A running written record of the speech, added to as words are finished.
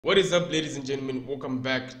What is up, ladies and gentlemen? Welcome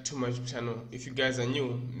back to my channel. If you guys are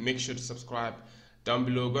new, make sure to subscribe down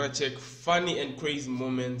below. We're gonna check funny and crazy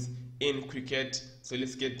moments in cricket. So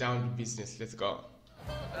let's get down to business. Let's go.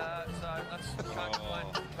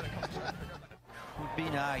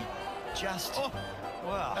 Binay, just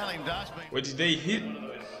wow. Where did they hit?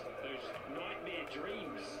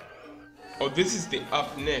 Oh, this is the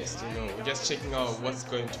up next. We're just checking out what's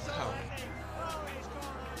going to come.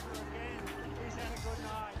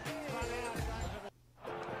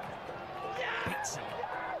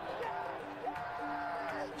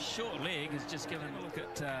 Short leg has just given a look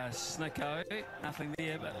at Snicko. Nothing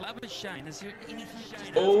there, but Labuschagne, is there anything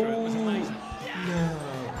Shane Oh after it was amazing. no,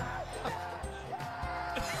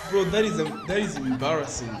 bro, that is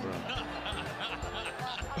embarrassing, bro.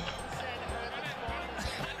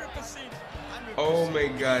 100%. Oh my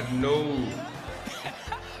God, no.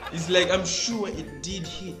 It's like I'm sure it did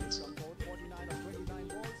hit.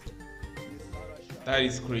 That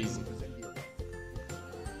is crazy.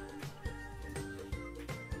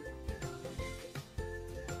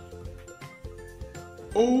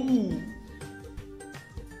 Oh,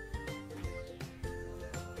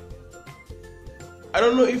 I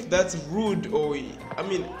don't know if that's rude or I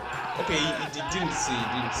mean, okay, it didn't see.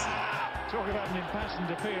 Talk about an impassioned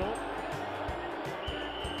appeal.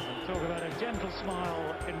 And talk about a gentle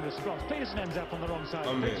smile in response. Peterson ends up on the wrong side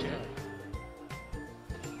of the pitch here.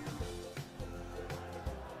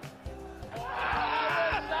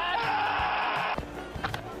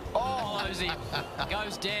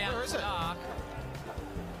 Goes down. Where is it? Dark.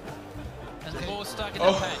 And the ball stuck in the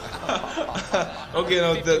Oh, paint. okay,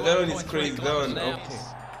 now that one is 51.3 crazy. That kilometers one, an hour. okay.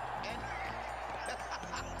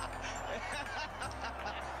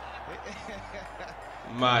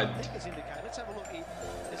 Mad. Let's have a look.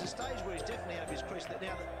 There's a stage where he's definitely out of his crease. Now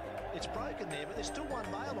that it's broken there, but there's still one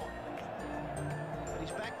male on. But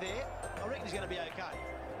he's back there. I reckon he's going to be okay.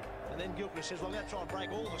 And then Gilchrist says, well, I'm going to try and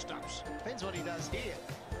break all the stumps. Depends what he does here.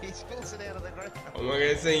 He spills it out of the ground. Oh my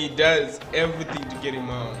God, saying he does everything to get him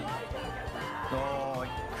out. Oh,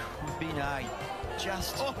 Binay,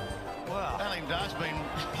 just wow. Alan Dar's been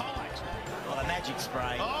piped. Well, a magic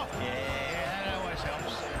spray. Oh. Yeah, That always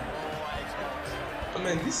helps. always helps. I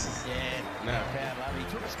mean, this is Yeah, nah. proud love. He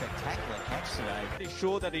took a spectacular catch today. Pretty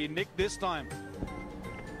sure that he nicked this time.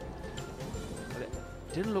 But it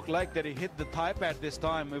didn't look like that he hit the thigh pad this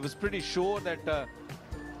time. It was pretty sure that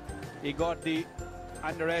he got the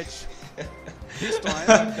under edge this time.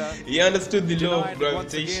 But, He understood the law of denied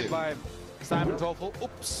once again gravitation. by Simon Toffel.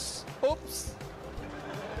 Oops, oops.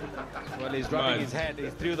 Well, he's rubbing Man. his head. He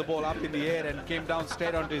threw the ball up in the air and came down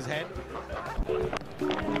straight onto his head.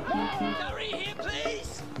 Hurry here,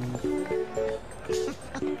 please.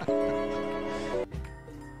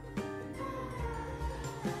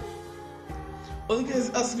 All the guys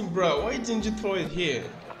asking, bro, why didn't you throw it here?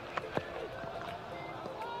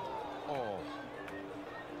 Oh,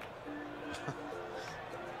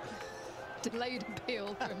 Delayed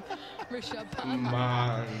appeal from Rishabh Pant.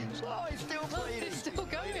 Man, Oh, he's still Oh, bleeding. it's still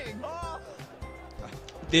going. Oh.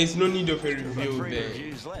 there's no need of a We've got review 3 there.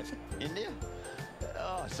 reviews left. India.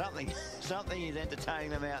 Oh, something is entertaining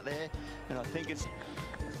them out there, and I think it's.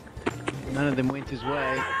 None of them went his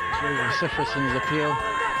way. Very vociferous in his appeal.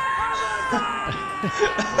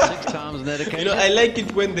 6 times on that occasion. I like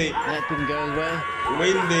it when they That didn't go his way.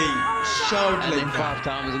 shout And like then that. 5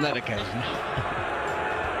 times on that occasion.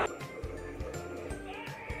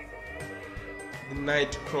 The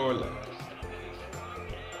night crawler.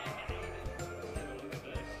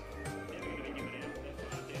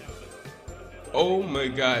 Oh my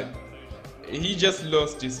God, he just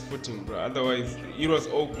lost his footing, bro. Otherwise, it was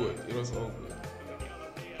all good. It was all good.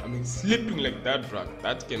 I mean, slipping like that, bro,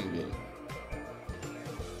 that can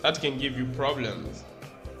give you problems.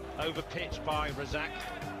 Over pitch by Razak.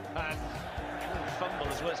 And fumble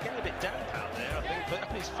as well. It's getting a bit damp out there, I think, but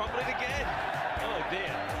he's fumbling again. Oh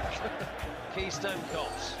dear. Keystone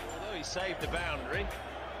Cops. Although he saved the boundary,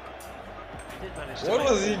 he did manage to What make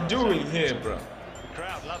was it he for doing himself. here, bro? The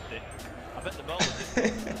crowd loved it. I bet the bowlers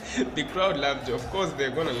did. The crowd loved it. Of course,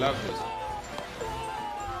 they're gonna love it.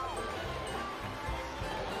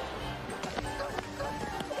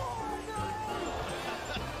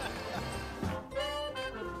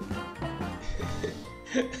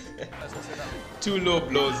 Two low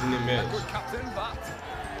blows in the match.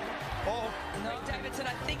 No, Davidson,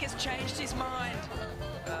 I think has changed his mind.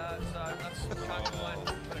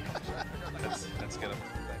 Let's get him.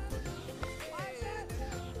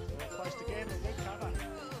 Placed again, good cover.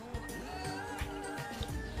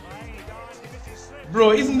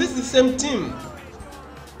 Bro, isn't this the same team?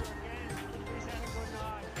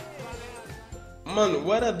 Man,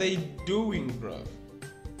 what are they doing, bro?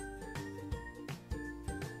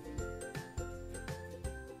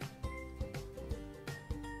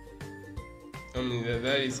 I mean,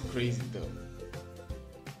 that is crazy though.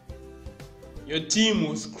 Your team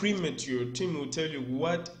will scream at you. Your team will tell you,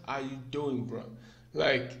 what are you doing, bro?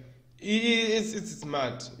 Like, it's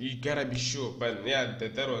mad. You gotta be sure. But yeah,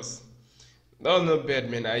 that was not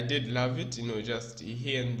bad, man. I did love it. You know, just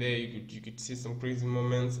here and there, you could see some crazy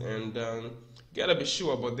moments, and gotta be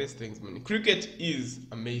sure about these things, man. Cricket is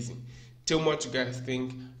amazing. Tell me what you guys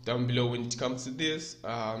think down below when it comes to this.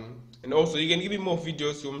 And also, you can give me more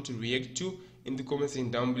videos you want me to react to in the comments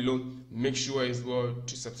down below. Make sure as well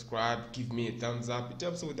to subscribe, give me a thumbs up. It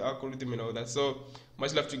helps with the algorithm and all that. So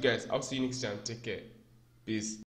much love to you guys. I'll see you next time. Take care. Peace.